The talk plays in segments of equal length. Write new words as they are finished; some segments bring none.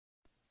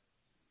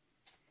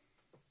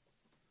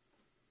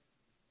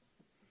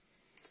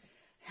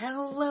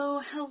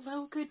Hello,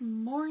 hello, good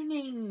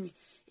morning.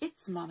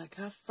 It's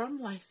Monica from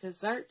Life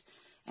is Art,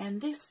 and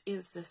this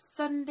is the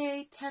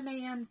Sunday 10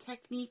 a.m.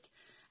 technique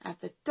at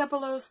the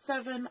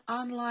 007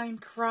 online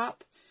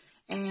crop,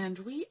 and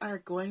we are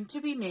going to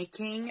be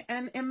making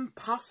an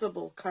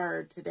impossible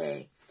card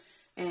today.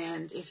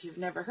 And if you've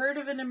never heard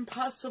of an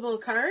impossible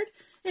card,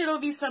 it'll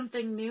be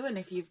something new, and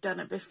if you've done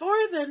it before,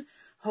 then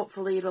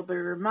hopefully it'll be a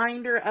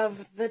reminder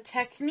of the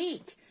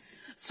technique.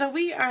 So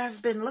we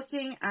have been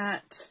looking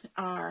at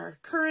our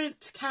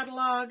current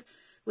catalog,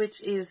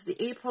 which is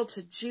the April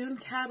to June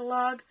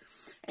catalog,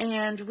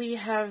 and we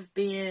have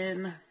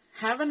been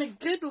having a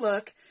good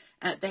look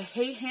at the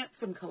Hey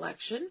Handsome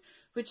collection,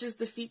 which is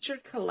the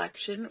featured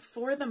collection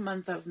for the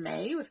month of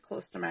May with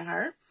Close to My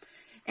Heart.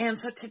 And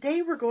so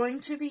today we're going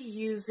to be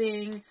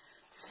using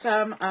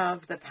some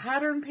of the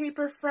pattern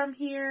paper from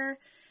here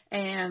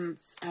and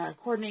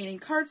coordinating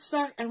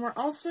cardstock, and we're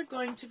also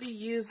going to be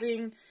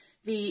using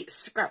the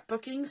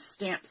scrapbooking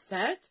stamp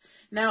set.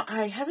 Now,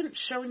 I haven't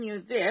shown you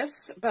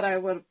this, but I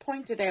would have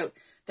pointed out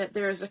that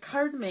there is a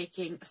card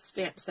making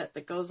stamp set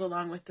that goes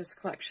along with this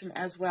collection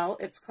as well.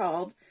 It's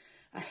called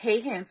a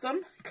Hey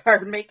Handsome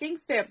card making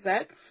stamp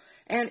set,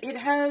 and it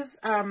has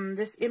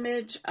this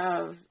image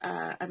of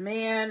a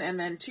man and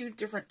then two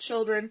different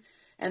children,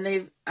 and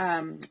they've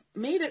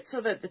made it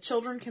so that the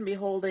children can be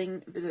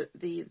holding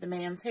the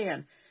man's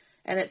hand.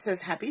 And it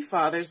says Happy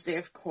Father's Day,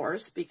 of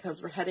course,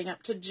 because we're heading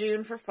up to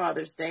June for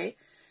Father's Day.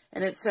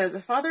 And it says,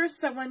 a father is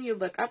someone you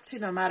look up to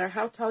no matter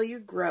how tall you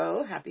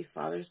grow. Happy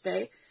Father's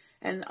Day.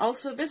 And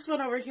also this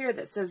one over here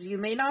that says, you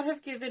may not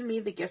have given me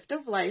the gift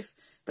of life,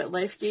 but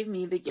life gave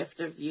me the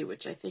gift of you,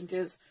 which I think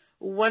is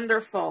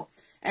wonderful.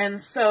 And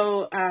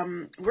so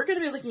we're going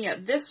to be looking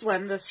at this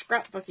one, the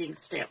scrapbooking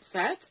stamp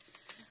set.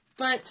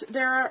 But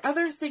there are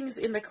other things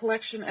in the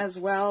collection as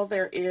well.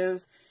 There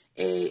is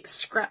a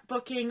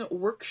scrapbooking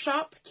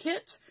workshop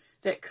kit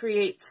that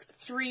creates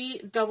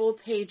 3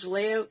 double-page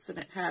layouts, and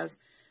it has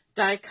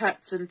die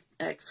cuts and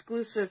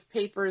exclusive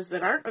papers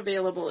that aren't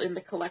available in the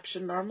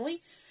collection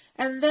normally.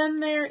 And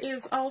then there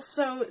is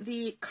also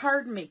the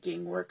card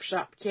making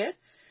workshop kit,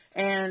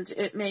 and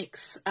it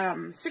makes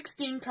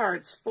 16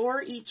 cards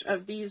for each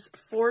of these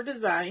 4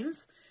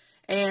 designs,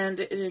 and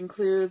it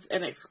includes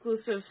an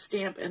exclusive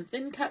stamp and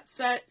thin cut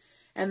set,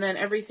 and then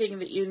everything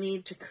that you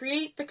need to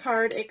create the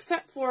card,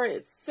 except for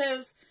it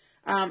says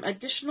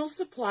additional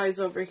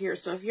supplies over here.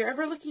 So if you're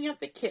ever looking at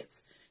the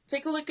kits,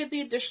 take a look at the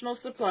additional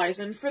supplies.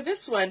 And for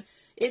this one,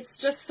 it's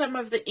just some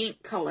of the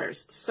ink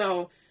colors.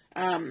 So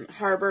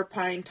Harbor,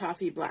 Pine,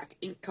 Toffee, Black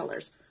ink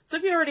colors. So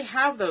if you already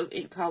have those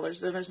ink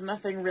colors, then there's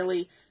nothing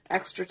really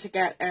extra to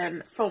get,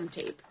 and foam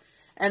tape.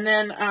 And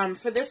then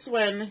for this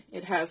one,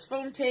 it has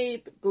foam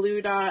tape,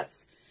 glue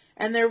dots,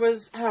 and there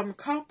was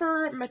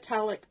copper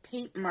metallic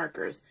paint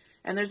markers.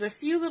 And there's a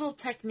few little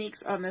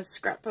techniques on this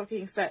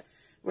scrapbooking set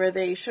where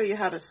they show you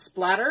how to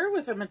splatter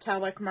with a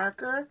metallic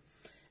marker.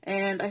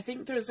 And I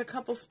think there's a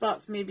couple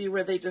spots maybe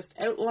where they just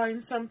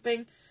outline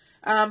something.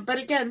 But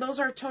again, those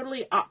are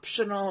totally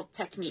optional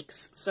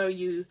techniques. So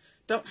you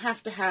don't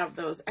have to have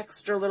those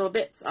extra little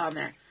bits on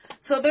there.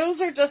 So those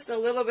are just a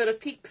little bit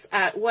of peeks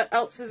at what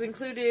else is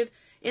included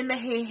in the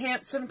Hey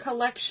Handsome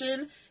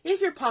collection.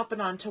 If you're popping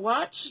on to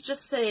watch,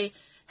 just say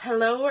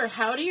hello or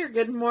howdy or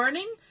good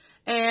morning.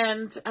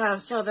 And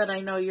so that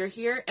I know you're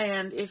here.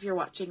 And if you're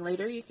watching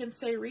later, you can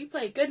say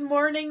replay. Good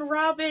morning,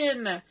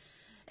 Robin.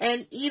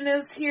 And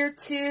Ina's here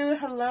too.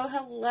 Hello,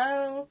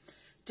 hello.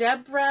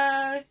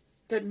 Deborah,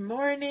 good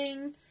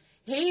morning.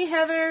 Hey,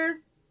 Heather.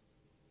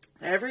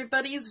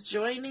 Everybody's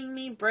joining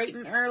me bright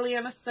and early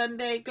on a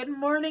Sunday. Good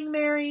morning,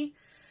 Mary.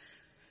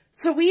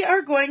 So we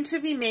are going to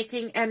be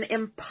making an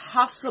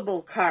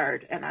impossible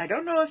card. And I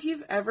don't know if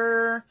you've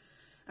ever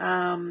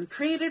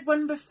created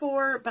one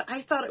before, but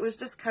I thought it was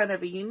just kind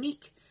of a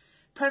unique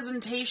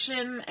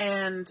presentation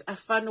and a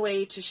fun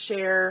way to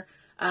share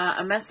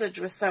a message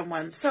with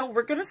someone. So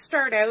we're going to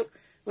start out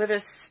with a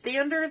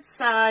standard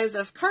size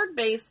of card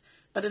base,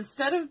 but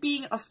instead of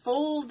being a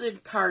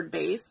folded card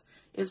base,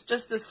 it's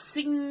just a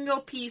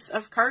single piece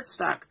of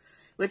cardstock,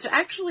 which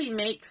actually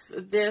makes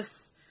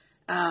this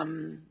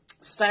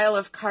style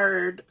of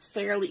card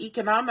fairly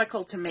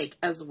economical to make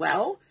as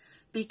well,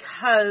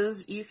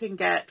 because you can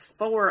get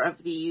 4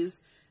 of these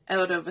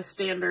out of a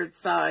standard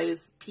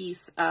size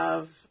piece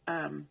of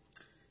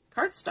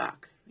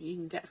cardstock. You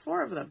can get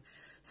 4 of them.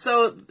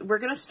 So we're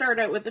going to start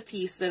out with a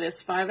piece that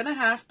is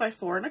 5.5 by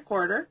 4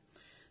 1/4.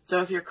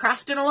 So if you're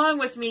crafting along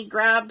with me,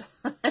 grab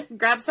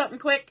something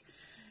quick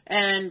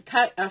and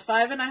cut a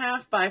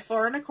 5.5 by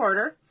 4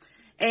 1/4.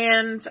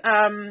 And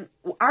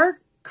our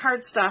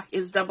cardstock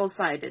is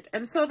double-sided,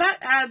 and so that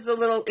adds a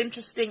little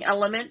interesting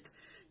element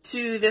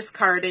to this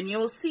card, and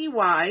you'll see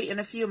why in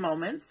a few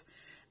moments.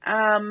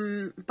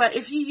 But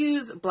if you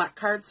use black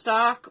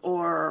cardstock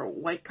or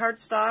white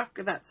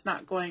cardstock, that's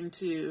not going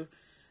to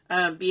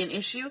be an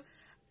issue.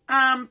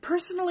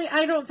 Personally,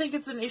 I don't think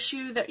it's an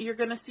issue that you're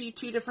going to see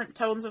 2 different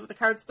tones of the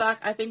cardstock.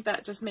 I think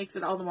that just makes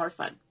it all the more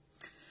fun.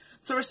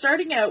 So we're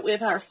starting out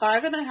with our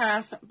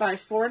 5.5 by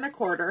 4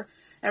 1/4,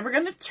 and we're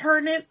going to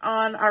turn it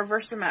on our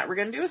Versamat. We're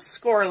going to do a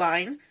score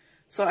line.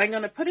 So I'm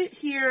going to put it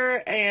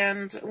here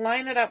and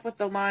line it up with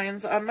the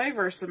lines on my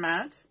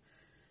Versamat.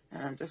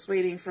 And I'm just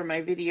waiting for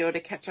my video to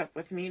catch up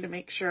with me to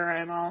make sure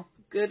I'm all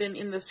good and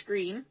in the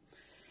screen.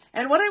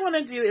 And what I want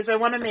to do is I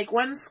want to make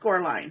one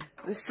score line.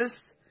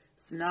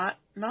 It's not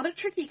a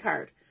tricky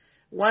card.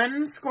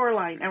 One score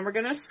line, and we're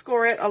going to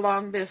score it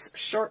along this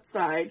short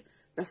side,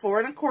 the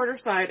 4 1/4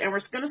 side, and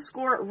we're going to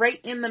score it right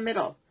in the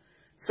middle.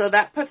 So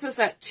that puts us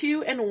at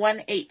 2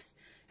 1/8.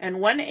 And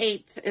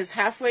 1/8 is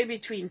halfway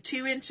between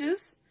 2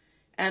 inches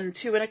and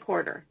 2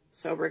 1/4.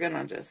 So we're going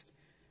to just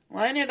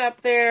line it up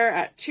there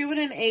at 2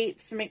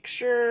 1/8. Make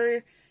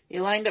sure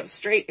you lined up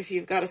straight. If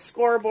you've got a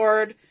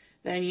scoreboard,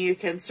 then you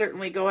can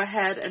certainly go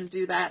ahead and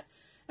do that.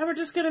 And we're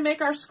just going to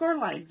make our score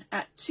line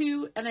at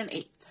 2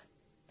 1/8.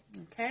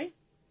 Okay?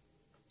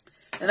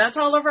 And that's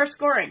all of our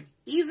scoring.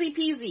 Easy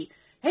peasy.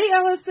 Hey,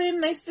 Allison,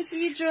 nice to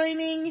see you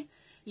joining.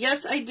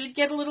 Yes, I did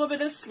get a little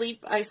bit of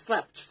sleep. I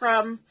slept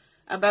from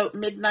about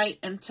midnight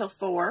until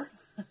 4,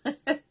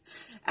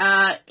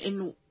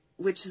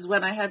 which is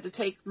when I had to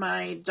take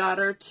my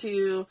daughter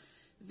to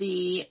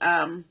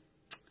and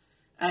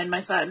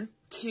my son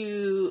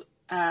to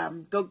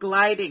go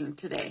gliding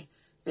today.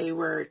 They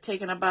were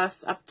taking a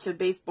bus up to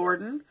Base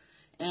Borden,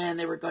 and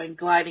they were going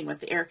gliding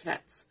with the Air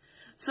Cadets.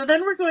 So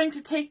then we're going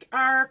to take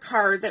our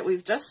card that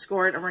we've just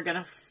scored, and we're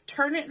going to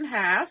turn it in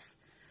half,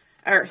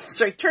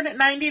 turn it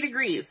 90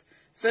 degrees.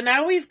 So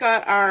now we've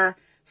got our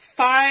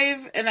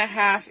 5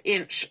 1/2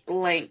 inch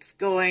length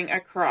going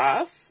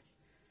across.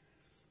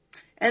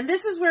 And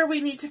this is where we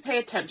need to pay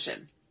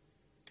attention.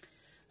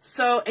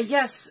 So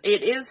yes,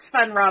 it is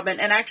fun, Robin.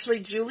 And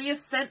actually, Julia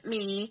sent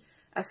me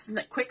a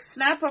quick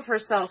snap of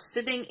herself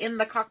sitting in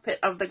the cockpit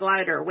of the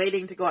glider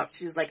waiting to go up.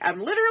 She's like, I'm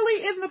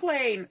literally in the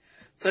plane.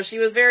 So she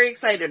was very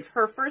excited.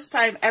 Her first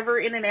time ever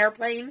in an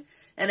airplane,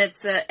 and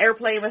it's an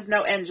airplane with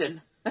no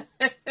engine.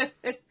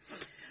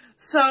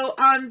 So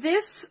on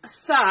this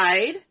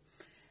side,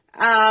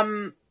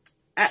 we're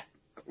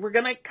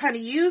going to kind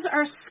of use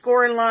our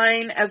score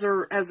line as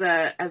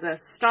a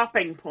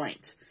stopping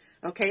point.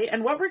 Okay,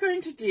 and what we're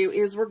going to do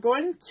is we're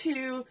going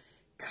to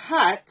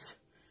cut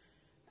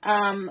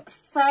from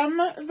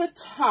the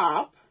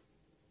top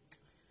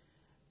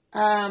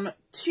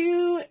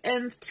 2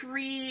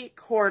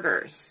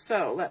 3/4.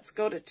 So let's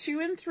go to 2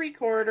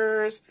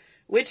 3/4,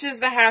 which is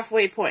the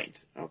halfway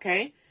point.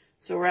 Okay,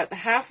 so we're at the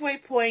halfway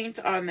point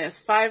on this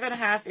 5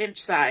 1/2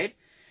 inch side.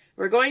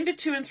 We're going to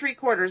 2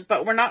 3/4,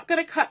 but we're not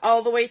going to cut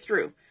all the way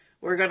through.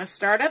 We're going to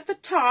start at the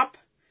top,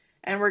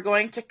 and we're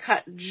going to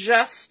cut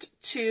just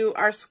to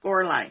our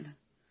score line.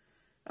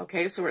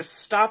 Okay, so we're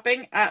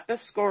stopping at the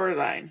score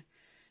line.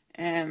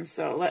 And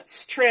so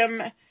let's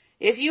trim.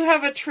 If you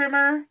have a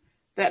trimmer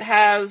that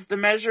has the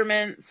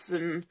measurements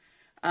and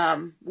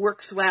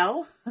works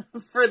well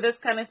for this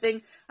kind of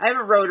thing, I have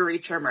a rotary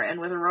trimmer. And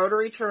with a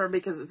rotary trimmer,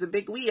 because it's a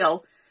big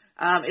wheel,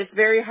 it's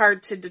very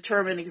hard to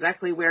determine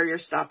exactly where you're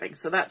stopping.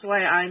 So that's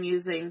why I'm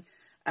using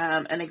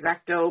an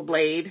X-Acto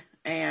blade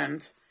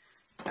and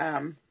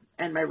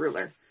my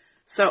ruler.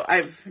 So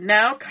I've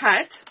now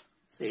cut,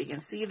 so you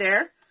can see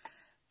there,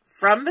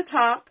 from the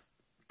top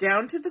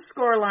down to the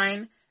score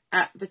line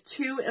at the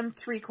 2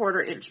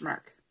 3/4 inch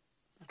mark.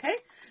 Okay,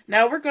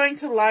 now we're going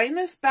to line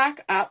this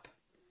back up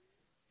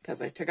because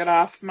I took it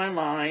off my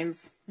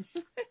lines.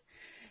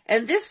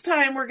 And this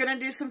time we're going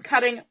to do some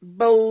cutting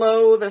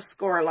below the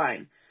score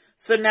line.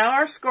 So now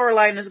our score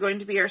line is going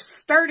to be our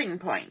starting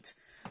point.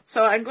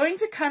 So I'm going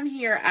to come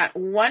here at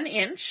 1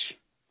 inch.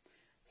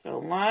 So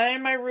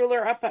line my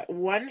ruler up at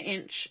 1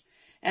 inch.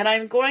 And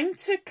I'm going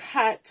to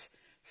cut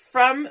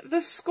from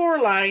the score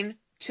line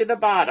to the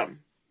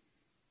bottom.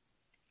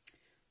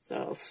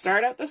 So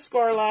start at the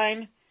score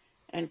line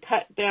and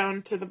cut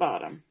down to the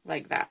bottom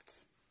like that.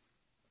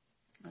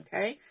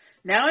 Okay.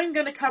 Now I'm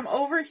going to come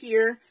over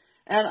here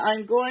and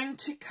I'm going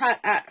to cut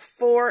at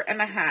 4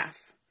 1/2.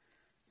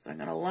 So I'm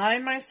going to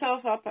line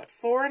myself up at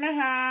 4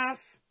 1/2.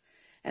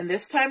 And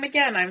this time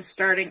again, I'm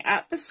starting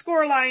at the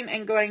score line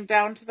and going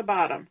down to the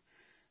bottom.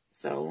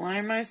 So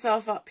line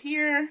myself up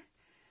here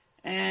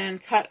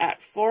and cut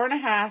at 4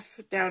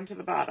 1/2 down to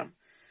the bottom.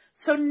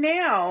 So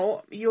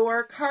now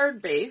your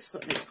card base,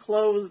 let me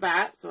close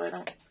that so I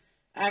don't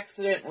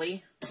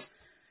accidentally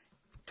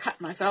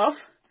cut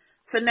myself.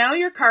 So now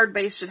your card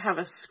base should have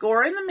a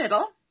score in the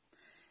middle.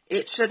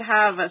 It should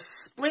have a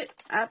split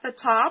at the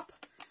top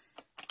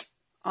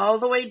all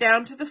the way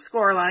down to the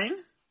score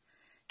line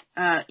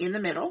in the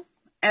middle.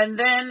 And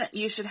then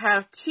you should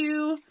have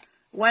 2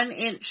 1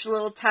 inch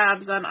little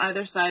tabs on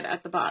either side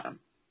at the bottom.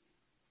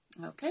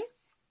 Okay.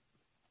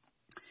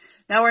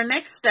 Now our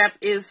next step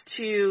is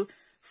to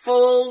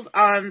fold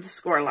on the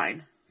score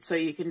line. So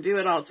you can do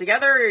it all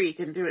together or you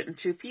can do it in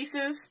 2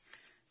 pieces,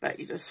 but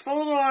you just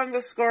fold along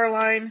the score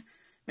line,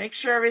 make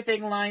sure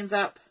everything lines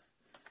up,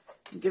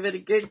 and give it a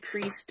good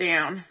crease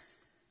down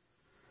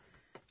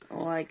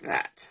like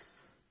that.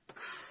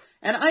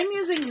 And I'm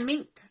using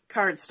Mink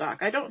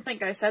cardstock. I don't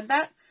think I said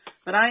that,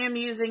 but I am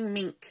using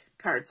Mink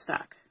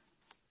cardstock.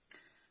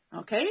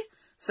 Okay,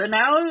 So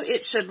now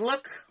it should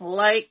look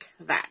like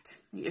that.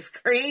 You've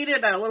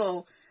created a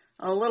little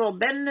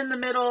bend in the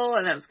middle,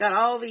 and it's got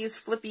all these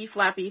flippy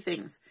flappy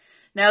things.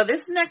 Now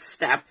this next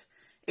step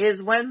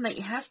is one that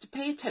you have to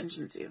pay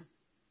attention to.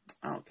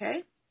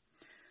 Okay?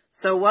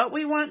 So what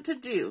we want to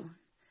do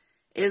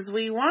is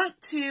we want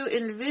to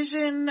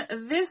envision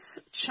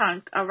this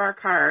chunk of our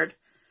card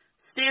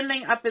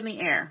standing up in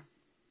the air.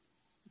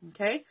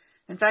 Okay?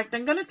 In fact,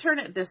 I'm going to turn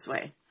it this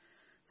way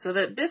so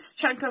that this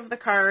chunk of the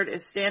card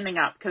is standing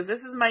up, because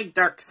this is my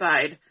dark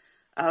side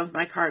of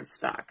my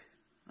cardstock.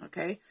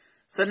 Okay?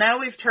 So now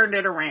we've turned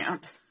it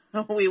around.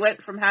 We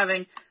went from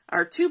having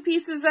our two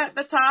pieces at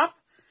the top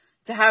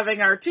to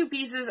having our two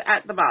pieces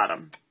at the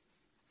bottom.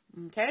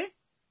 Okay?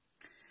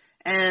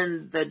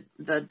 And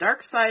the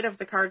dark side of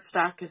the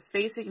cardstock is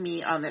facing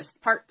me on this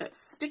part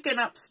that's sticking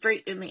up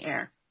straight in the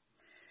air.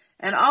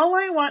 And all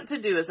I want to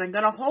do is I'm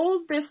going to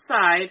hold this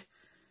side,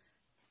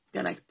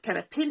 going to kind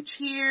of pinch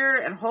here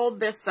and hold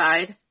this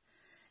side.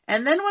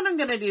 And then what I'm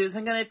going to do is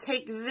I'm going to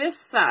take this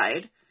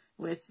side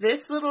with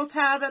this little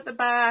tab at the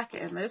back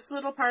and this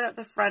little part at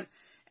the front,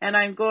 and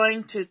I'm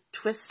going to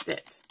twist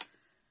it.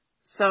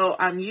 So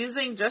I'm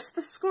using just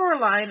the score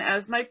line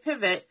as my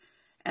pivot,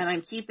 and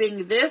I'm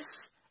keeping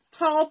this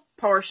tall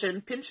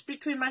portion pinched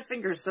between my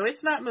fingers so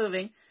it's not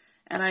moving,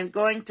 and I'm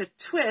going to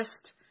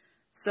twist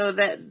so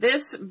that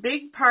this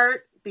big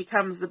part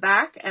becomes the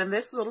back and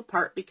this little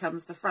part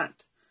becomes the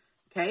front.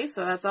 Okay,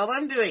 so that's all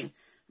I'm doing.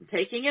 I'm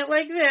taking it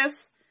like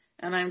this,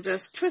 and I'm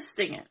just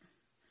twisting it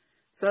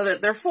so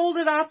that they're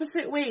folded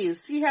opposite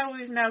ways. See how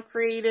we've now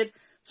created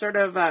sort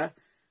of a,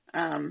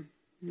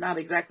 not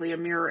exactly a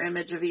mirror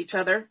image of each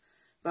other,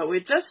 but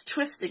we're just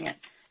twisting it.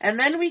 And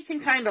then we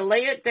can kind of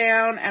lay it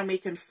down, and we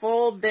can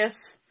fold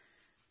this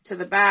to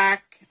the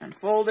back and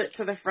fold it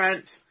to the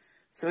front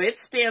so it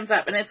stands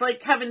up. And it's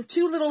like having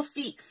two little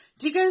feet.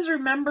 Do you guys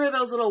remember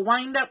those little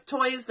wind-up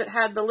toys that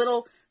had the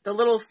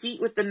little feet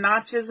with the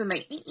notches, and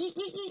they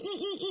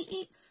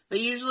they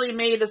usually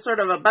made a sort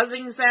of a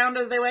buzzing sound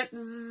as they went,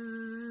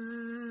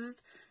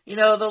 you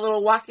know, the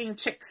little walking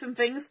chicks and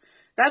things?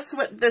 That's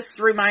what this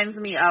reminds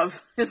me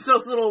of, is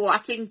those little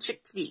walking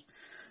chick feet.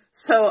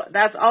 So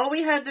that's all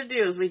we had to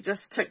do, is we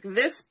just took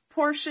this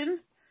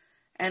portion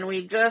and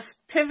we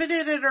just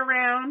pivoted it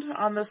around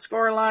on the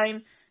score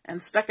line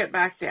and stuck it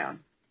back down.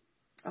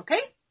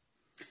 Okay?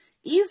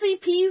 Easy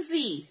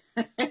peasy.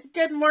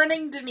 Good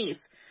morning,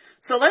 Denise.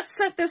 So let's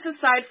set this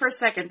aside for a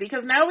second,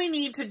 because now we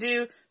need to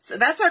do, so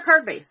that's our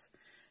card base.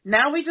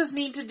 Now we just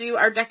need to do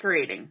our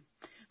decorating.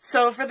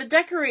 So for the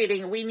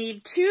decorating, we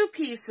need 2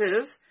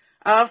 pieces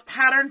of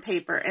pattern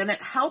paper, and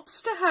it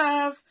helps to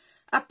have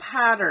a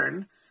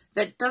pattern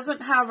that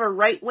doesn't have a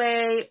right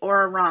way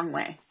or a wrong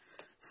way.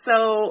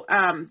 So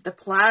the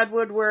plaid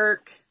would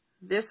work,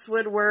 this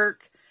would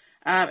work,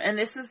 and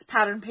this is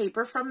pattern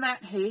paper from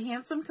that Hey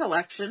Handsome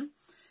collection.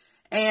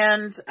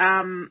 And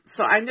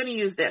so I'm going to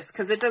use this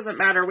because it doesn't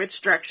matter which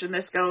direction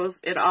this goes,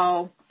 it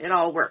all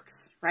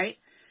works, right?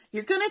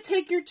 You're going to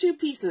take your 2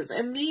 pieces,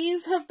 and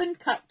these have been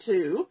cut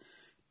to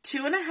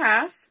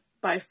 2.5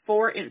 by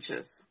 4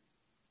 inches.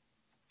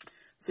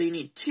 So you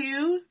need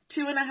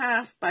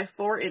 2.5 by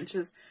 4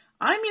 inches.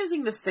 I'm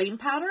using the same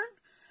pattern,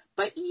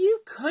 but you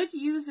could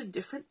use a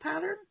different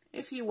pattern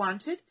if you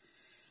wanted.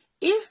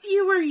 If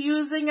you were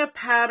using a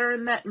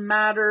pattern that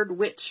mattered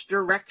which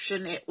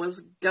direction it was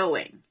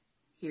going,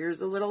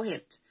 here's a little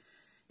hint.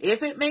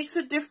 If it makes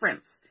a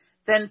difference,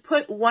 then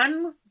put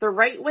one the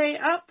right way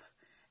up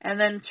and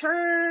then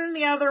turn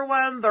the other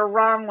one the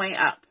wrong way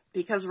up,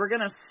 because we're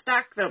going to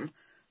stack them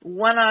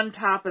one on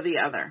top of the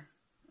other.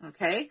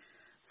 Okay?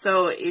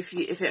 So if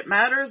it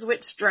matters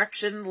which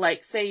direction,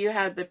 like say you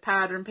had the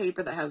pattern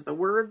paper that has the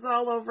words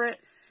all over it,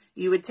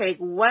 you would take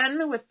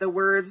one with the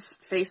words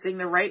facing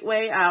the right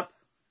way up,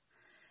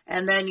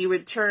 and then you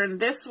would turn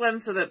this one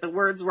so that the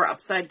words were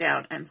upside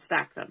down and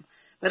stack them.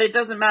 But it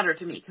doesn't matter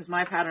to me because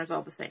my pattern is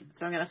all the same.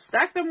 So I'm going to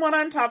stack them one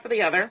on top of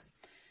the other,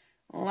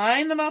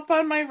 line them up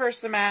on my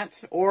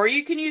Versamat, or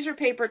you can use your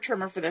paper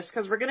trimmer for this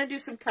because we're going to do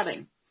some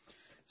cutting.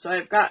 So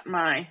I've got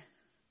my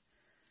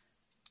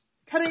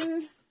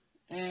cutting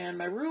and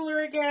my ruler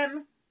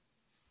again.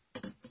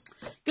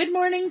 Good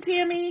morning,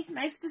 Tammy.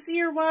 Nice to see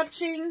you're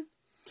watching.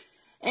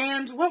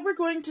 And what we're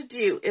going to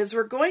do is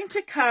we're going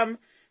to come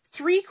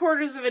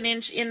 3/4 of an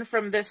inch in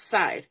from this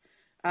side,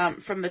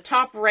 from the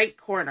top right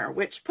corner,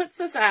 which puts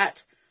us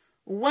at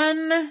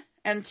 1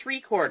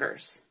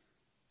 3/4.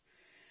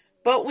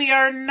 But we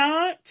are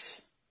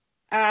not,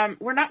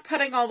 we're not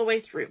cutting all the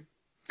way through.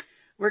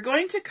 We're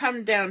going to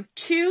come down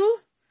 2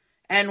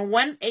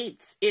 1/8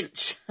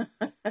 inch.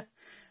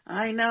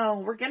 I know,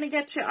 we're going to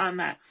get you on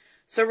that.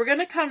 So we're going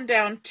to come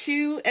down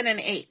 2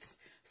 1/8.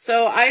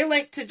 So I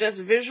like to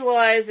just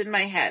visualize in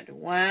my head,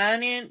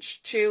 1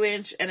 inch, 2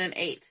 inch, and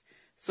 1/8.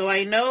 So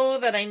I know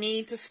that I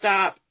need to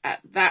stop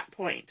at that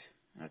point.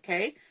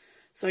 Okay?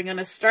 So I'm going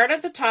to start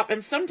at the top.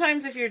 And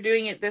sometimes if you're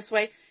doing it this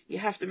way, you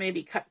have to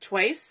maybe cut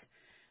twice.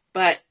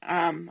 But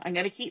I'm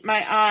going to keep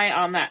my eye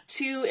on that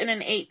 2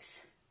 1/8.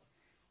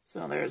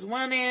 So there's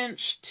 1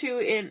 inch, 2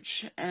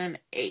 inch, and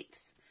 1/8.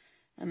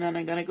 And then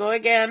I'm going to go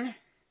again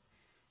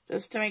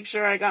just to make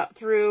sure I got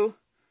through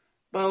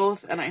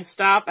both, and I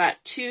stop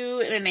at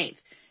 2 1/8.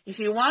 If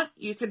you want,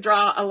 you could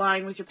draw a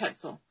line with your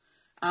pencil.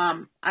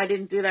 I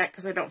didn't do that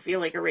because I don't feel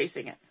like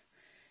erasing it.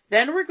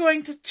 Then we're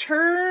going to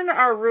turn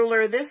our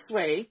ruler this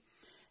way,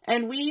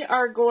 and we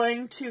are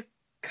going to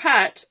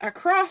cut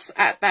across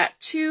at that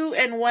 2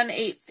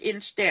 1/8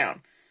 inch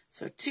down.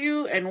 So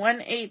 2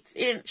 1/8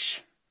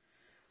 inch.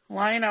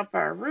 Line up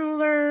our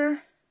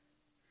ruler,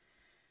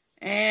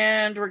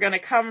 and we're going to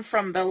come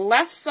from the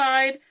left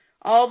side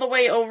all the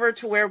way over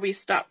to where we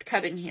stopped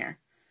cutting here.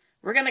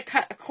 We're going to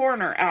cut a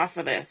corner off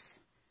of this.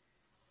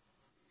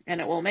 And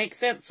it will make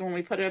sense when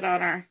we put it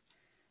on our,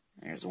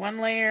 there's one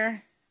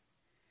layer.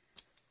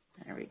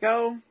 There we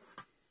go.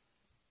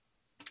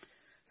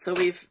 So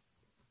we've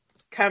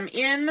come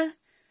in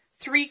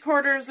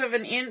 3/4 of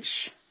an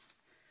inch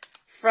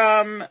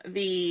from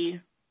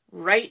the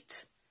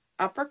right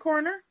upper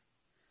corner,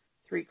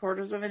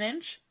 3/4 of an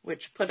inch,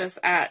 which put us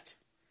at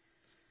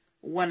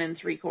 1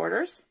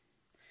 3/4.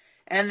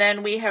 And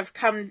then we have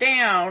come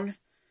down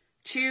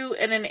 2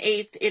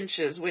 1/8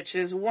 inches, which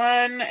is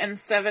 1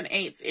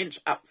 7/8 inch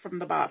up from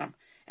the bottom.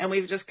 And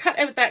we've just cut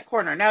out that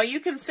corner. Now you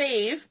can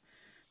save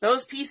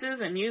those pieces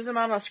and use them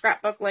on a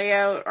scrapbook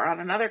layout or on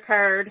another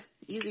card.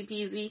 Easy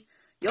peasy.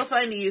 You'll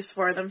find a use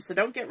for them, so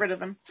don't get rid of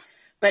them.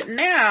 But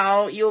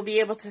now you'll be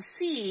able to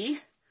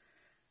see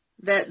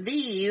that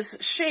these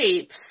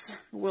shapes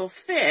will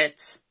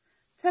fit,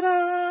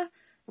 ta-da,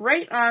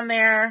 right on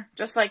there,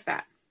 just like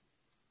that.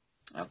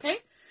 Okay?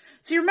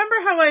 So you remember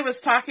how I was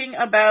talking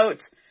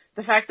about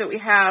the fact that we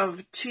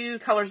have 2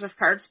 colors of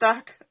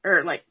cardstock,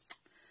 or like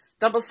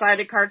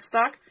double-sided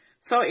cardstock?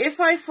 So if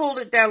I fold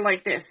it down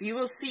like this, you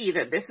will see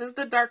that this is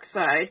the dark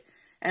side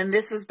and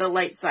this is the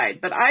light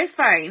side. But I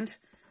find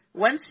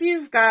once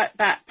you've got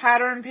that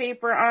pattern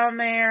paper on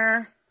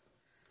there,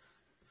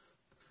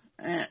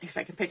 if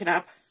I can pick it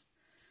up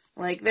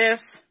like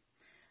this,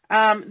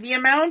 the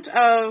amount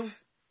of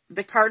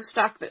the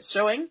cardstock that's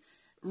showing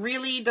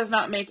really does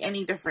not make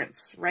any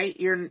difference, right?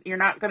 You're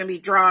not going to be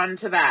drawn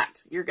to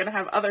that. You're going to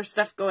have other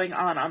stuff going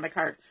on the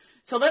card.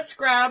 So let's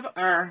grab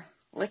our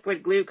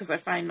liquid glue, because I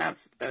find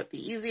that's about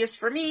the easiest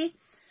for me.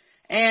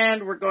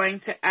 And we're going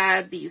to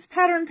add these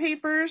pattern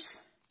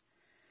papers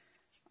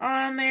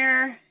on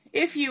there.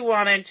 If you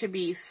wanted to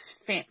be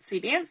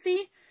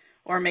fancy-dancy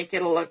or make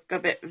it look a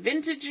bit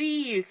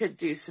vintagey, you could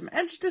do some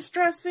edge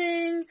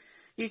distressing.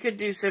 You could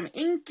do some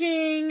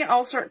inking,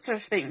 all sorts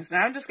of things.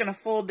 Now I'm just going to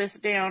fold this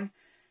down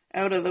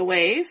out of the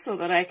way so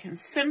that I can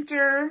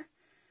center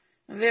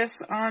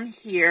this on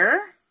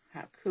here.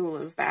 How cool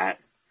is that?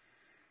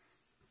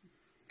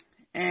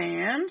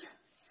 And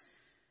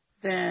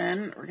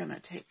then we're going to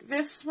take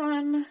this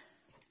one.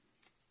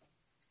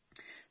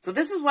 So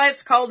this is why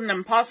it's called an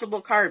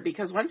impossible card,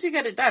 because once you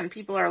get it done,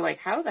 people are like,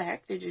 how the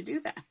heck did you do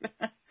that?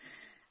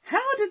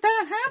 How did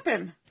that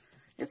happen?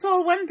 It's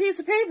all one piece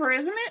of paper,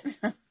 isn't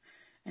it?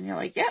 And you're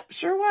like, yep,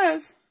 sure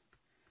was.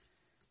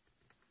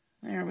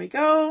 There we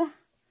go.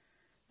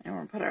 And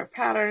we'll put our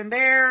pattern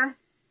there.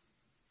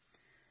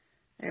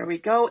 There we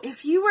go.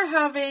 If you were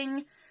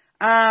having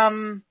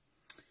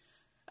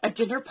a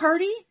dinner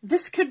party,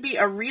 this could be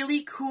a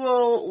really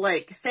cool,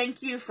 like,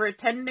 thank you for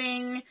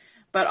attending,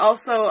 but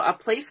also a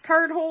place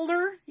card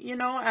holder, you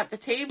know, at the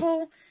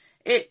table.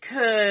 It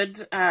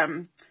could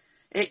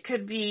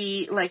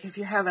be, like, if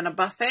you're having a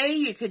buffet,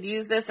 you could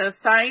use this as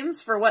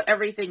signs for what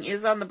everything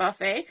is on the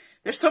buffet.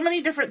 There's so many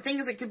different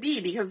things it could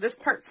be, because this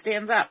part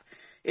stands up.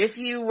 If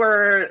you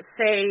were,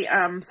 say,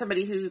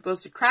 somebody who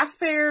goes to craft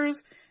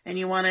fairs and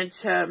you wanted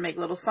to make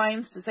little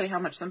signs to say how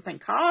much something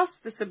costs,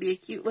 this would be a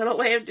cute little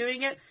way of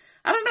doing it.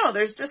 I don't know.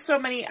 There's just so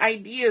many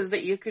ideas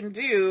that you can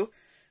do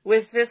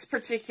with this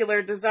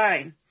particular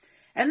design.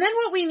 And then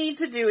what we need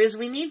to do is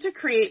we need to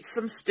create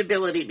some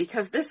stability,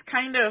 because this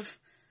kind of,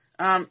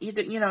 you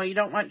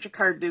don't want your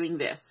card doing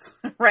this,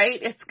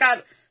 right? It's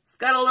got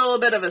a little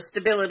bit of a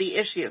stability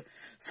issue.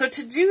 So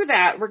to do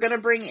that, we're going to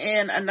bring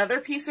in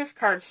another piece of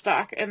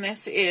cardstock, and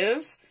this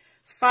is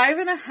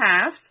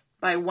 5.5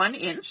 by 1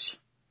 inch.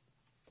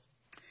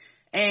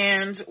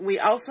 And we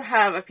also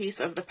have a piece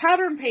of the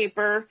pattern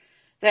paper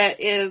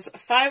that is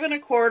 5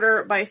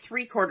 1/4 by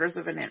 3/4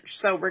 of an inch.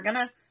 So we're going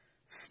to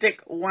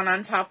stick one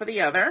on top of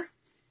the other.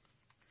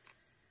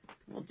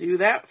 We'll do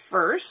that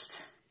first.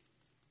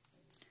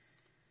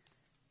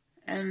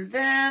 And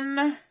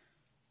then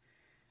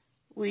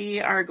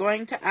we are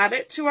going to add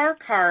it to our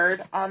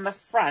card on the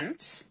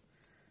front.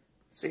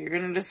 So you're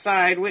going to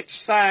decide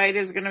which side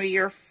is going to be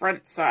your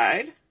front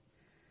side.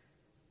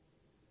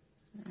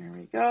 There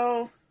we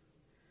go.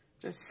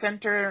 Just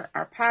center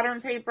our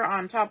pattern paper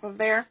on top of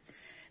there.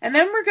 And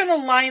then we're going to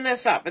line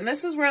this up. And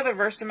this is where the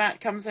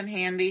Versamat comes in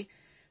handy,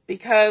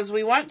 because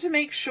we want to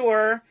make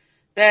sure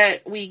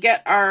that we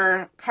get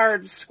our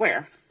cards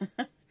square.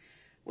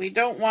 We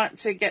don't want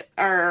to get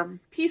our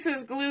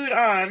pieces glued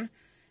on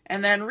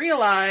and then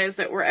realize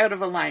that we're out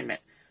of alignment.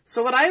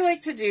 So what I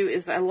like to do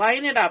is I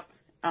line it up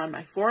on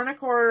my 4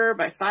 1/4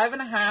 by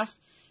 5.5,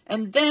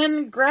 and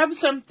then grab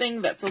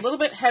something that's a little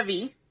bit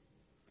heavy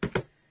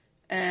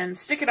and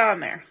stick it on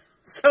there.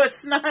 So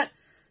it's not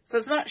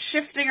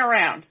shifting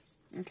around.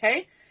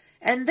 Okay?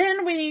 And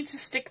then we need to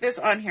stick this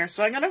on here.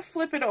 So I'm going to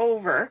flip it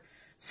over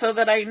so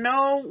that I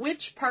know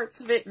which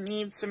parts of it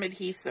need some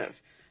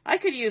adhesive. I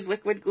could use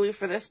liquid glue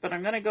for this, but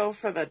I'm going to go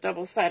for the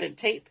double-sided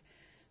tape.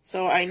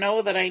 So I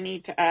know that I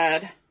need to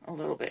add a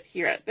little bit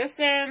here at this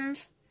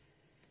end,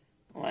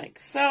 like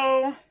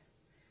so.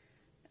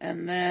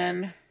 And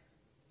then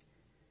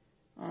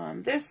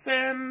on this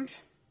end,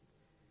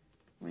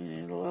 we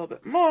need a little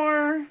bit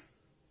more.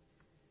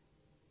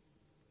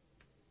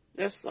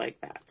 Just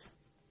like that.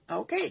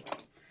 Okay.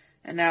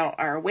 And now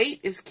our weight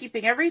is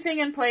keeping everything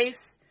in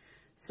place,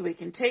 so we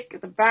can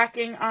take the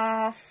backing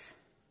off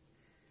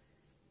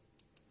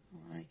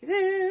like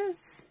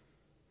this.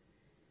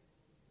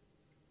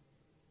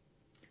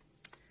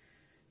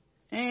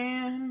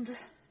 And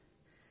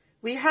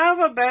we have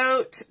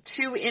about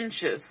 2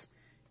 inches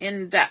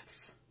in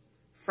depth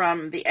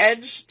from the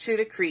edge to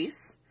the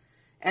crease.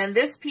 And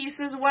this piece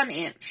is 1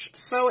 inch.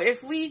 So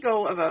if we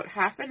go about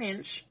 1/2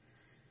 inch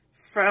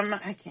from,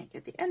 I can't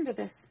get the end of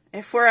this.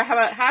 If we're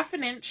about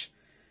 1/2 inch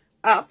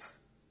up,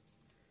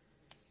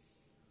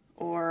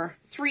 or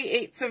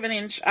 3/8 of an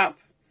inch up,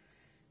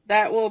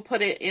 that will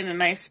put it in a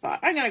nice spot.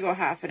 I'm going to go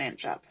 1/2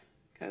 inch up,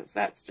 because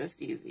that's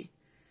just easy.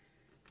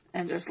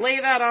 And just lay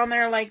that on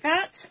there like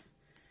that.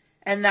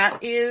 And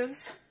that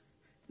is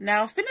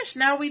now finished.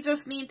 Now we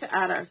just need to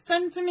add our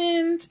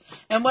sentiment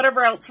and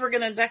whatever else we're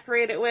going to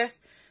decorate it with.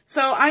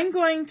 So I'm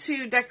going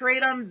to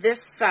decorate on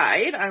this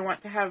side. I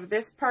want to have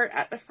this part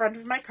at the front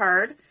of my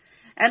card.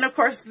 And of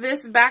course,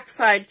 this back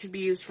side could be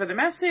used for the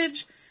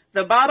message.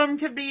 The bottom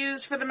could be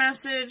used for the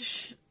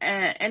message.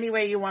 Any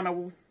way you want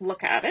to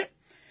look at it.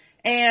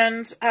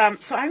 And so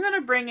I'm going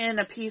to bring in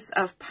a piece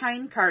of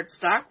pine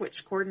cardstock,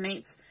 which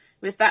coordinates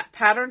with that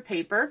pattern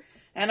paper.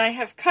 And I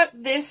have cut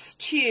this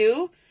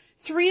to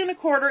 3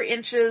 1/4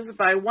 inches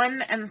by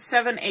 1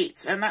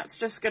 7/8. And that's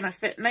just going to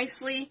fit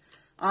nicely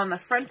on the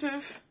front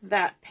of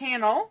that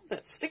panel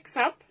that sticks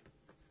up.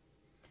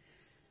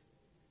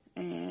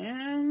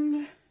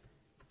 And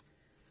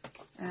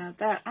add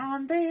that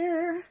on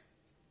there,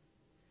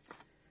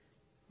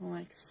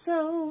 like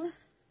so.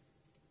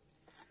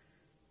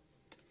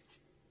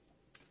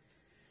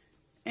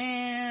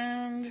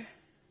 And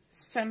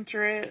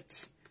center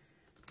it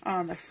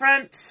on the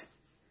front.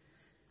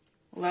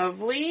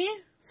 Lovely.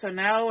 So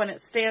now when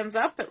it stands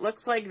up, it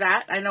looks like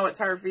that. I know it's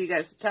hard for you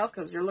guys to tell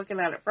because you're looking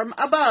at it from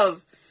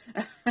above.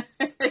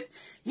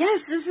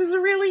 Yes, this is a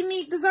really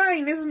neat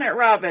design, isn't it,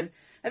 Robin?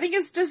 I think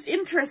it's just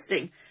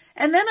interesting.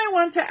 And then I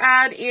want to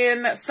add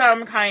in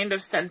some kind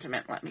of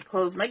sentiment. Let me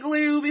close my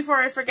glue before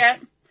I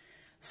forget.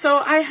 So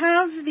I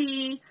have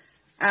the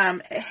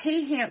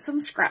Hey Handsome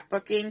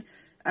Scrapbooking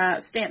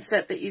stamp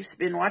set that you've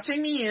been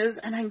watching me use.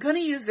 And I'm going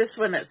to use this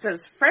one that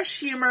says Fresh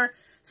Humor,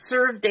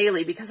 Serve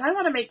Daily, because I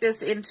want to make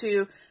this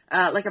into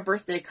like a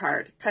birthday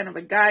card, kind of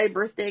a guy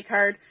birthday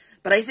card.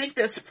 But I think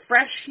this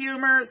Fresh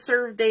Humor,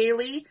 Serve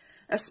Daily,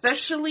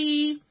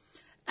 especially,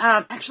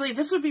 actually,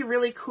 this would be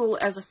really cool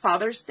as a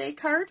Father's Day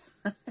card.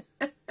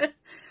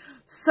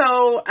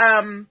 So,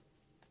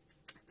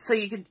 so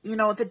you could, you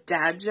know, the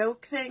dad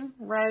joke thing,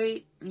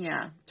 right?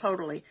 Yeah,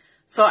 totally.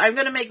 So I'm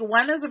going to make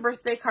one as a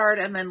birthday card,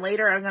 and then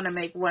later I'm going to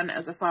make one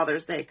as a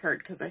Father's Day card,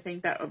 because I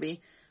think that would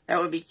be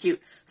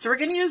cute. So we're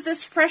going to use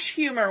this Fresh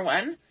Humor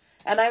one,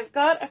 and I've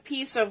got a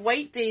piece of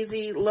white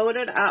daisy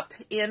loaded up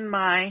in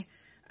my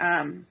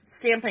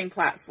stamping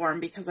platform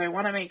because I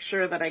want to make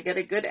sure that I get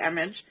a good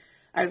image.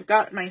 I've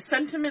got my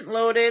sentiment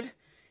loaded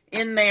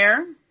in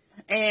there,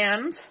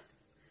 and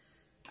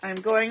I'm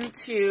going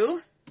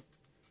to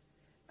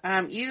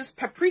use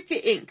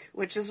Paprika ink,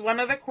 which is one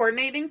of the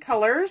coordinating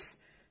colors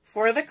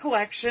for the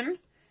collection.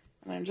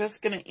 And I'm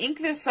just going to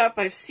ink this up.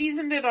 I've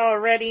seasoned it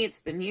already.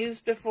 It's been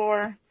used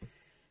before.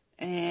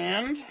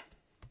 And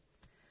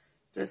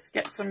just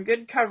get some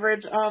good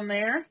coverage on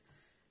there.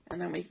 And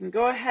then we can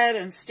go ahead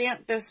and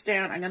stamp this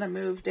down. I'm going to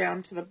move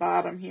down to the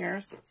bottom here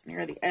so it's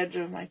near the edge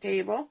of my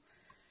table.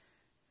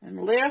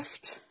 And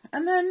lift.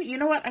 And then, you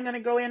know what? I'm going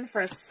to go in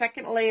for a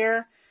second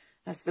layer.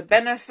 That's the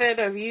benefit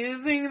of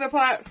using the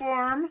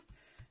platform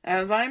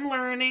as I'm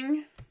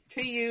learning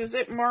to use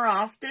it more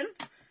often.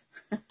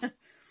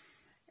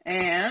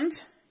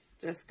 And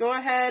just go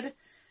ahead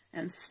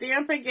and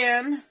stamp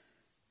again.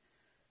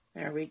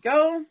 There we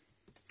go.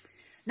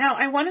 Now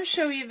I want to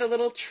show you the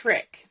little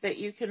trick that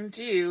you can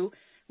do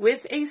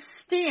with a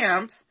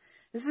stamp.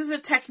 This is a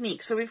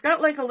technique. So we've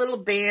got like a little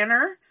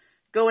banner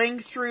going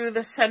through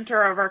the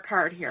center of our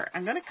card here.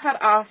 I'm going to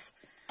cut off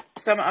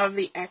some of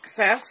the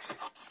excess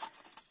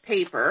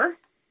paper.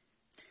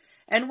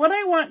 And what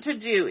I want to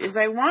do is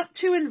I want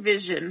to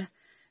envision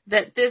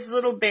that this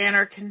little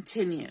banner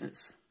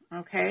continues.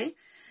 Okay?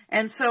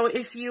 And so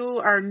if you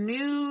are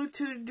new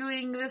to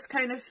doing this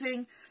kind of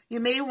thing, you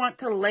may want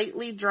to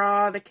lightly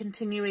draw the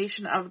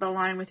continuation of the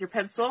line with your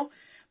pencil,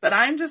 but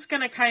I'm just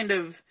going to kind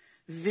of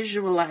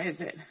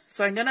visualize it.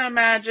 So I'm going to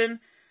imagine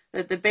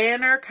that the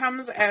banner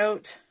comes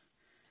out,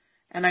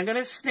 and I'm going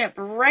to snip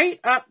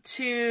right up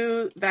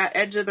to that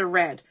edge of the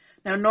red.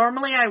 Now,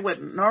 normally I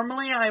wouldn't.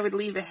 Normally I would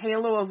leave a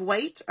halo of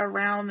white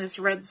around this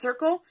red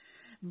circle,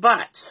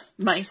 but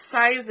my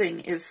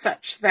sizing is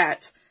such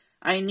that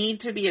I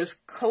need to be as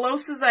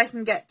close as I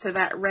can get to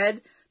that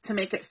red to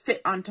make it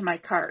fit onto my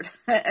card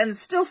and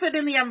still fit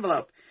in the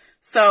envelope.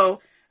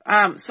 So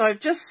I've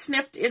just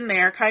snipped in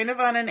there kind of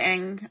on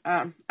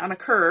on a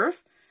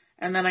curve,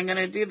 and then I'm going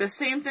to do the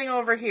same thing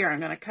over here. I'm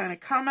going to kind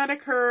of come at a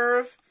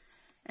curve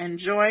and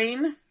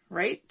join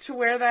right to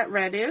where that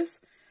red is.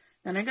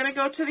 Then I'm going to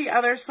go to the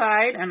other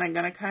side, and I'm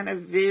going to kind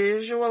of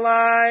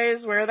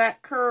visualize where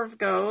that curve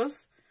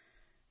goes.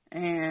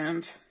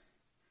 And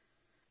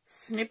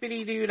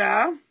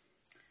snippity-doo-dah.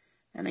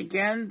 And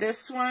again,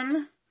 this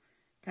one,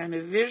 kind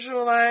of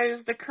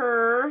visualize the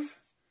curve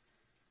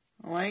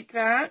like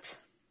that.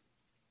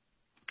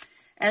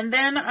 And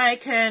then I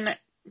can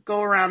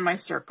go around my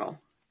circle.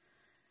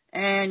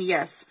 And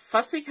yes,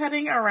 fussy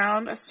cutting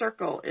around a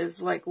circle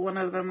is like one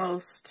of the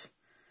most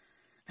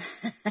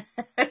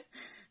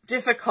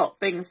difficult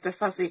things to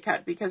fussy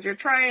cut because you're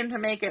trying to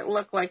make it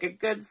look like a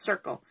good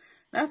circle.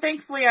 Now,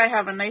 thankfully, I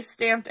have a nice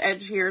stamped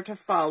edge here to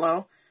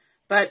follow,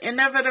 but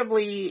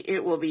inevitably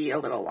it will be a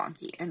little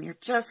wonky, and you're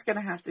just going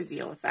to have to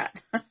deal with that.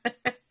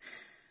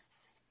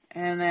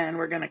 And then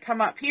we're going to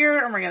come up here,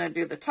 and we're going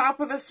to do the top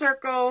of the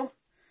circle.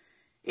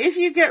 If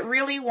you get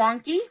really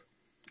wonky,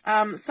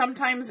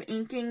 sometimes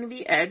inking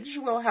the edge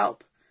will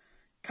help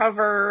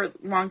cover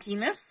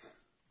wonkiness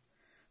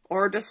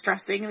or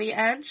distressing the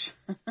edge.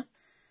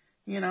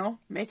 You know,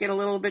 make it a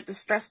little bit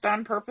distressed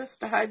on purpose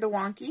to hide the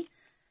wonky.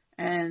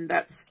 And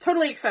that's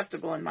totally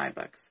acceptable in my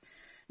books.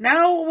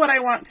 Now what I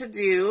want to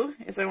do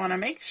is I want to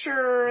make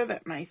sure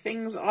that my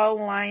things all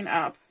line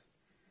up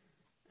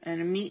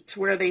and meet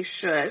where they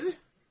should.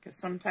 Because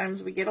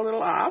sometimes we get a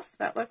little off.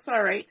 That looks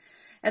all right.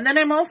 And then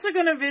I'm also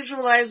going to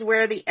visualize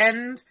where the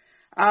end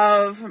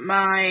of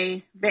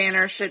my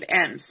banner should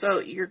end. So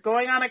you're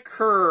going on a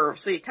curve.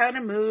 So you kind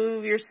of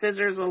move your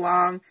scissors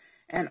along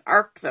and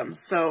arc them.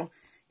 So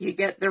you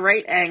get the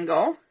right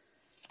angle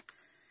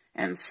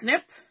and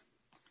snip,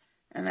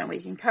 and then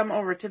we can come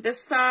over to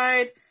this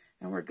side,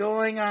 and we're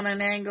going on an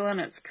angle, and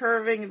it's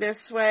curving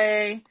this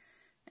way,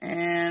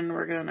 and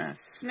we're going to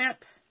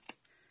snip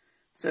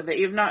so that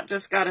you've not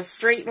just got a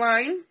straight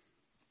line.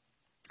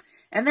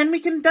 And then we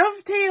can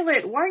dovetail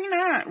it. Why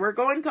not? We're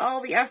going to all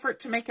the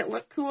effort to make it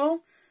look cool.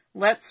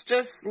 Let's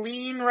just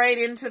lean right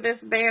into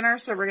this banner.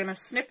 So we're going to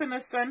snip in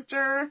the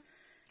center,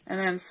 and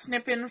then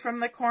snip in from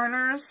the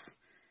corners.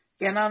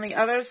 Again, on the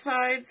other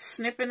side,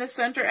 snip in the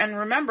center. And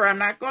remember, I'm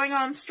not going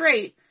on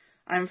straight.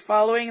 I'm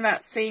following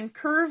that same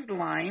curved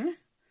line.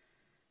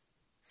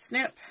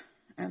 Snip.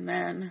 And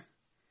then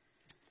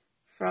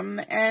from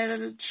the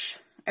edge,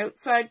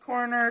 outside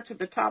corner to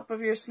the top of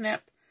your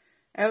snip.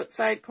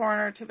 Outside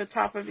corner to the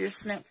top of your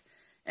snip.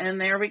 And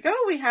there we go.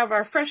 We have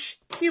our fresh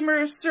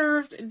humor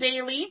served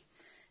daily.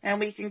 And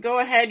we can go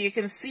ahead. You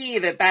can see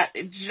that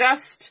it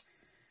just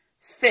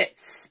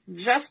fits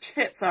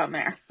on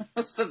there.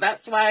 So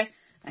that's why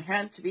I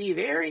had to be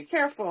very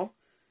careful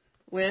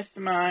with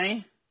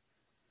my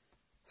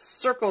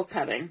circle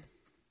cutting.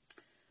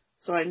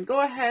 So I can go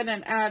ahead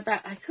and add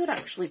that. I could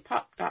actually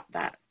pop dot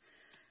that,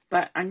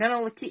 but I'm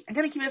gonna keep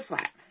it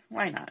flat.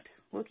 Why not?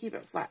 We'll keep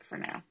it flat for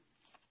now.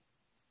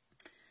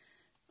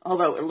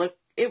 Although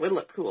it would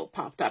look cool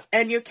popped up,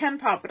 and you can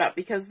pop it up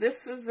because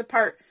this is the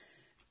part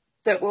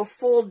that will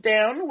fold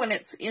down when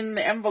it's in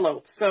the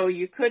envelope. So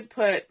you could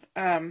put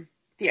the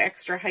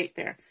extra height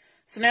there.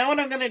 So now what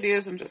I'm going to do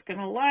is I'm just going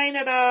to line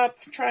it up,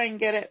 try and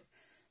get it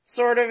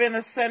sort of in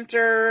the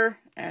center,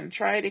 and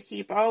try to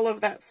keep all of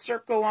that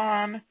circle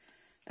on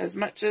as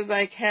much as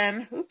I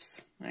can.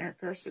 Oops, there, of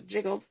course, it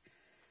jiggled.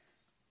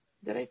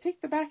 Did I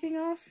take the backing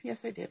off?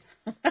 Yes, I did.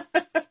 I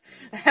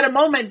had a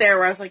moment there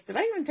where I was like, did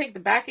I even take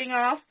the backing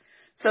off?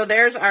 So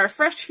there's our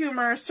fresh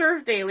humor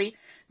served daily.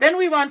 Then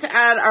we want to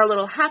add our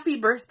little happy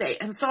birthday.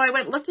 And so I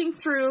went looking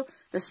through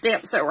the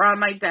stamps that were on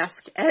my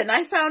desk, and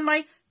I found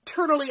my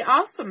Turtley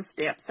Awesome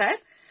stamp set,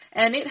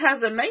 and it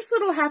has a nice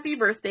little happy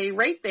birthday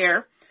right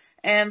there.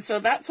 And so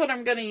that's what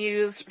I'm going to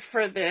use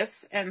for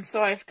this. And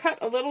so I've cut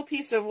a little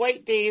piece of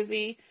white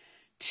daisy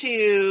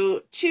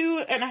to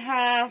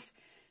 2.5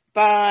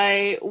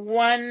 by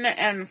 1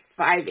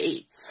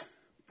 5/8.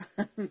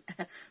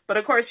 But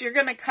of course, you're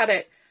going to cut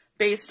it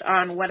based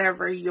on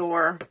whatever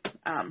your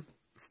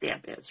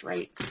stamp is,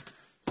 right?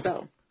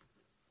 So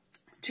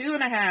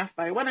 2.5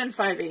 by 1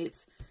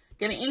 5/8.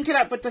 Going to ink it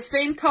up with the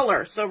same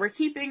color. So we're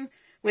keeping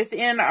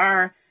within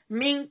our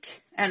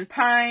Mink and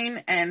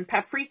Pine and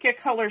Paprika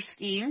color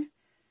scheme.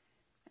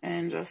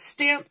 And just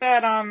stamp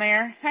that on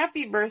there.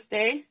 Happy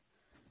birthday.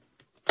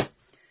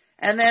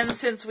 And then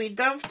since we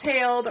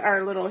dovetailed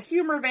our little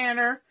humor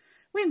banner,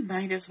 we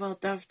might as well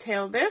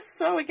dovetail this.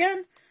 So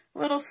again, a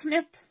little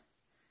snip.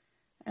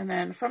 And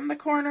then from the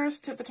corners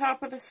to the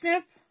top of the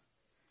snip.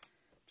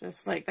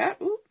 Just like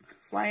that. Oop,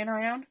 flying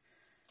around.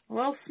 A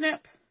little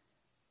snip.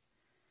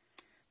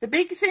 The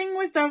big thing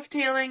with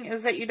dovetailing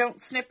is that you don't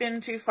snip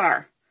in too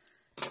far.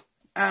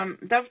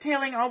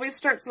 Dovetailing always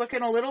starts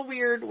looking a little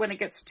weird when it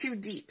gets too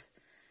deep.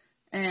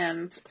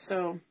 And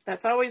so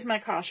that's always my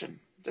caution.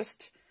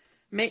 Just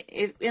make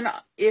it,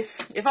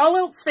 if all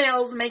else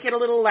fails, make it a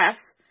little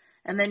less,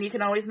 and then you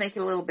can always make it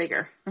a little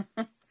bigger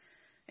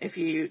if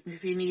you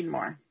need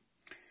more.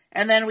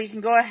 And then we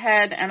can go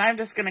ahead, and I'm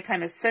just going to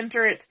kind of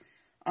center it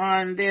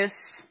on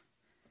this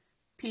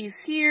piece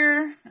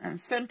here, and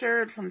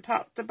center it from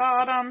top to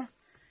bottom,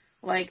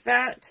 like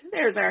that.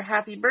 There's our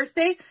happy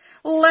birthday.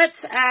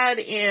 Let's add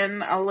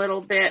in a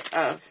little bit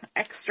of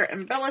extra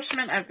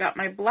embellishment. I've got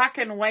my black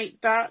and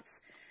white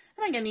dots,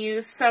 and I'm going to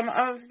use some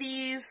of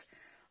these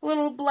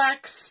little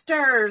black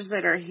stars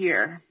that are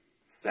here.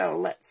 So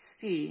let's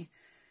see.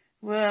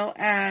 We'll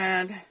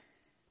add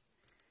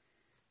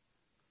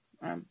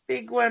a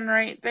big one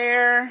right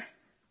there,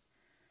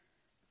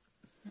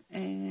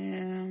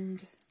 and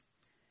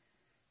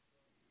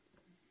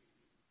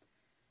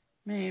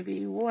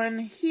maybe one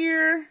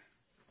here,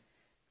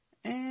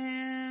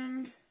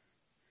 and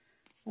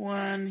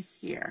one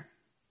here.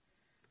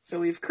 So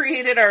we've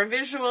created our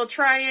visual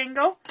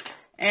triangle,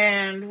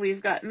 and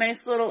we've got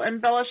nice little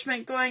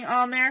embellishment going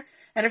on there.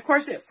 And of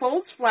course it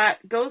folds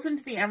flat, goes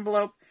into the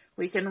envelope.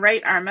 We can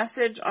write our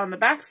message on the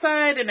back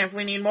side, and if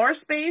we need more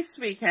space,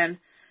 we can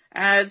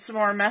add some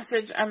more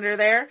message under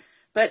there.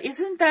 But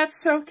isn't that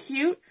so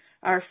cute?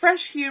 Our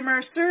fresh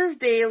humor, served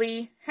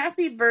daily,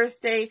 happy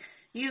birthday,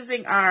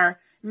 using our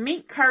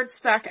Mink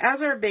cardstock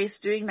as our base,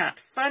 doing that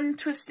fun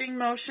twisting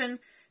motion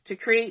to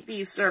create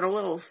these sort of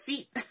little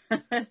feet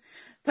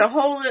to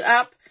hold it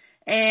up.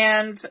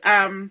 And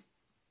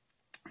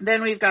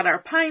then we've got our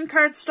pine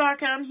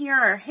cardstock on here,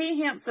 our Hey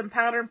Handsome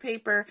pattern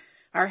paper,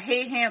 our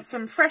Hey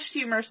Handsome fresh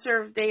humor,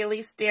 served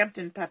daily, stamped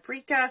in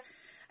paprika,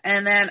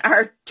 and then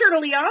our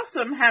Turtley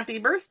Awesome happy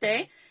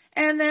birthday,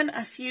 and then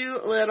a few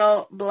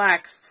little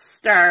black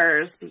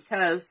stars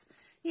because,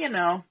 you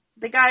know,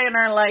 the guy in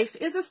our life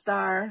is a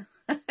star.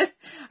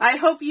 I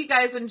hope you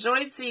guys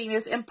enjoyed seeing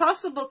this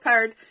impossible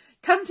card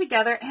come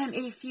together, and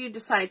if you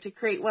decide to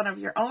create one of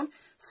your own,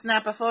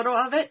 snap a photo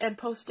of it and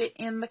post it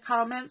in the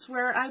comments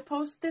where I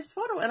post this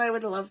photo, and I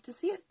would love to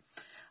see it.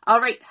 All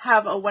right,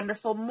 have a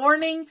wonderful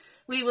morning.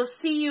 We will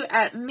see you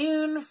at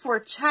noon for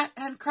chat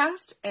and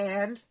craft,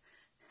 and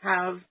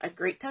have a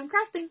great time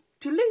crafting.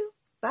 Toodaloo.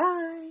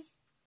 Bye.